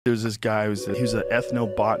There's this guy he was an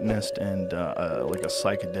ethnobotanist and like a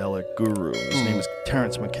psychedelic guru. His name is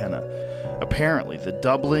Terence McKenna. Apparently, the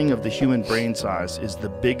doubling of the human brain size is the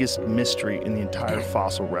biggest mystery in the entire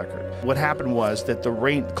fossil record. What happened was that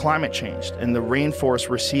climate changed and the rainforest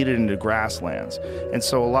receded into grasslands. And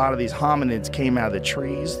so a lot of these hominids came out of the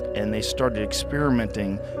trees and they started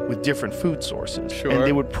experimenting with different food sources. Sure. And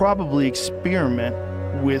they would probably experiment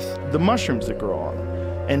with the mushrooms that grow on them.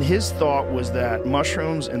 And his thought was that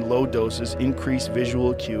mushrooms in low doses increase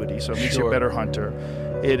visual acuity, so it makes you a better hunter.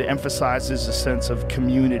 It emphasizes a sense of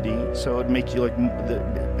community, so it'd make you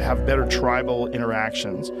have better tribal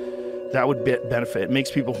interactions. That would benefit. It makes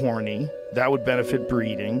people horny. That would benefit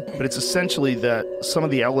breeding. But it's essentially that some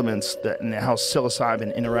of the elements and how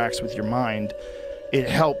psilocybin interacts with your mind, it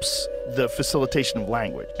helps the facilitation of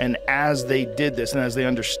language. And as they did this and as they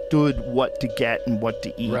understood what to get and what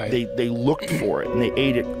to eat, they looked for it and they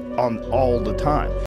ate it all the time.